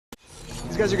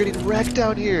guys are getting wrecked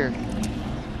down here.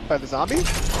 By the zombie? He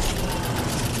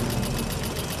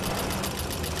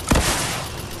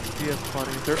is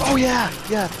funny. Oh yeah,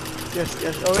 yeah. Yes,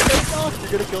 yes. Oh,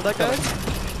 you're gonna kill that guy?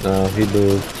 No, he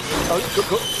moved. Oh,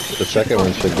 go. The second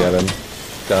one should get him.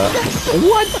 Got. Yes.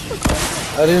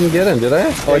 What? I didn't get him, did I?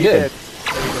 Oh, I did. Yeah,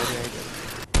 you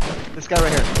did. This guy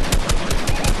right here.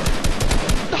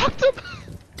 Knocked him!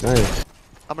 Nice.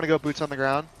 I'm gonna go boots on the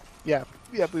ground. Yeah,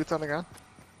 boots on the ground.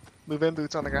 Move in,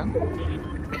 boots on the ground.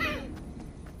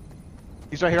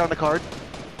 He's right here on the card.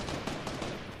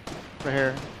 Right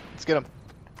here. Let's get him.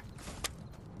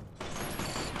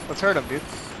 Let's hurt him, dude.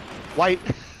 White.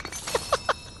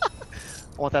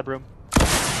 I want that broom.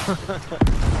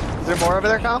 Is there more over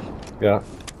there, Kyle? Yeah.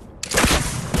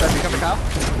 That's becoming Kyle?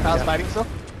 Kyle's Yeah. fighting still?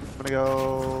 I'm gonna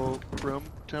go broom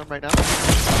to him right now.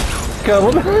 Come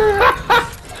on.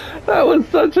 That was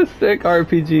such a sick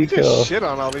RPG Just kill. shit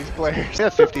on all these players. I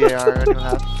have 50 AR. I don't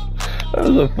have. That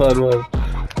was a fun one.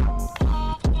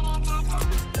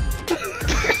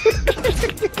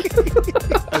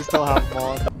 I still have them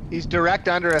on. He's direct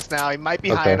under us now. He might be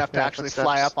high Okay. enough to Yeah, actually footsteps.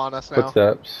 fly up on us now.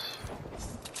 Footsteps.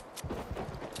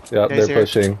 Yep, Yeah, he's they're here.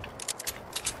 pushing.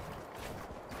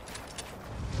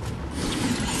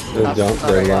 They're That's- jump.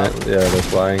 They're okay. yeah, they're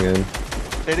flying in.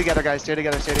 Stay together, guys. Stay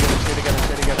together. Stay together. Stay together.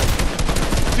 Stay together.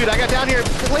 Dude, I got down here.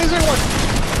 Laser one.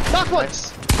 Knock one.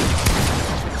 Nice.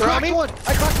 They're on me. One.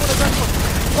 I cracked one. I cracked one.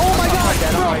 Oh my I'm god,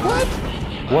 dead, bro, I'm what?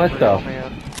 What the? Oh,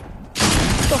 man.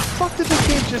 What the fuck did this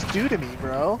game just do to me,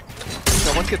 bro?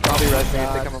 Someone could probably res me if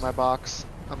they God. come in my box.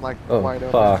 I'm like Oh wide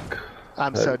open. fuck!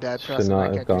 I'm That so dead, should Preston. I not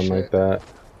can't have do gone shit. like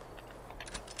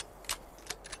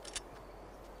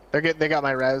that. They got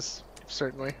my res,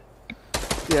 certainly.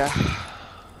 Yeah.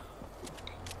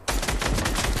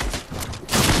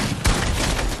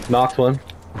 Knocked one.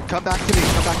 Come back to me.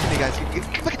 Come back to me, guys.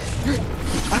 Come back.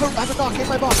 I have a knock in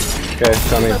my box. Okay, In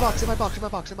coming. my box. In my box. In my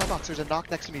box. In my box. There's a knock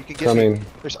next to me. You can get Coming. me.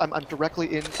 I'm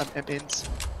directly in. I'm in.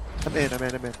 I'm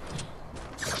in.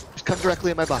 Just come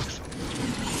directly in my box.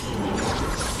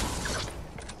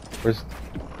 Where's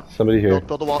somebody here?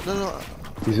 Build a wall. No.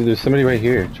 There's somebody right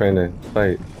here trying to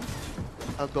fight.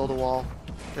 I'll build a wall.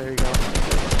 There you go.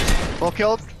 Full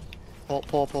killed. Pull.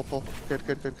 Good.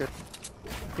 Do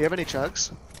you have any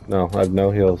chugs? No, I have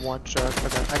no heals. One chug.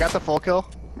 Okay. I got the full kill.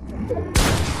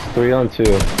 3 on 2.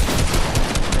 Bro,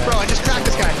 I just cracked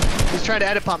this guy. He's trying to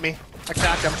edit pump me. I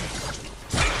cracked him.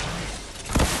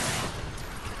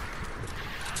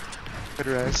 Good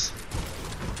res.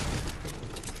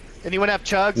 Anyone have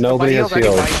chugs? Nobody has I can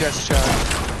heals. buy just chug.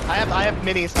 I have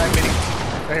minis.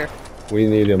 Right here. We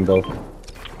need them both.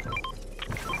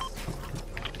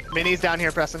 Minis down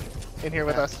here, Preston. In here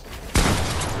with us.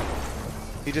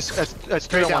 He just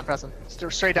Straight down, Preston.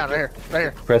 Straight down, right here. Right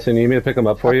here. Preston, you need me to pick them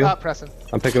up for you? Up, Preston.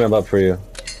 I'm picking them up for you.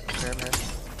 There, man.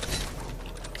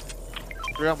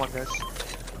 3 on 1, guys.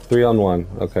 3 on 1.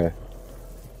 Okay.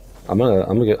 I'm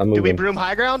moving. Do we broom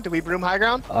high ground?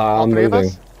 All I'm three of moving.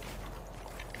 us?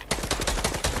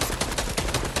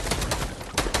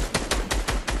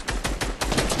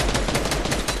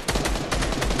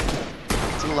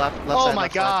 To the left Oh side, my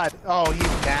left side. god. Oh, he's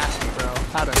nasty, bro.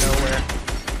 Out of nowhere.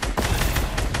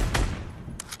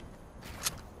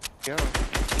 Go.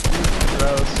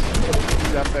 Gross.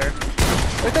 He's up there.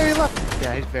 Right there, he left.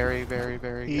 Yeah, he's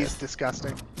very He's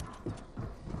disgusting. good.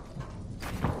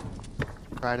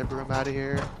 Try to broom out of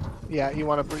here. Yeah, you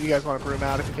guys want to broom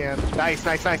out if you can. Nice.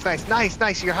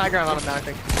 You're high ground on him now, I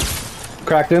think.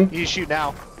 Cracked him. You shoot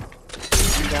now.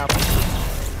 Shoot now.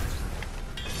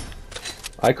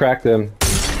 I cracked him.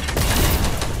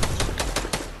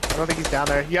 I don't think he's down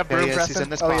there. You have Yeah, broom, he is. Preston? He's in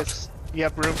this Oh, box. yes. You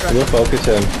have broom, We'll Preston? focus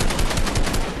him.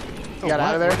 You got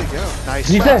out of there? Where'd he go? Nice.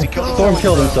 He's Wow, dead. he killed Storm himself.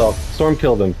 killed himself. Storm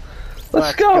killed him. Let's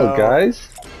Let's go, go. guys.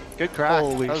 Good crack.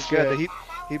 Holy that was shit. good.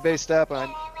 He based up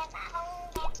on.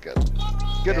 It's good.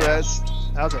 Good Yeah. res.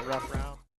 That was a rough round.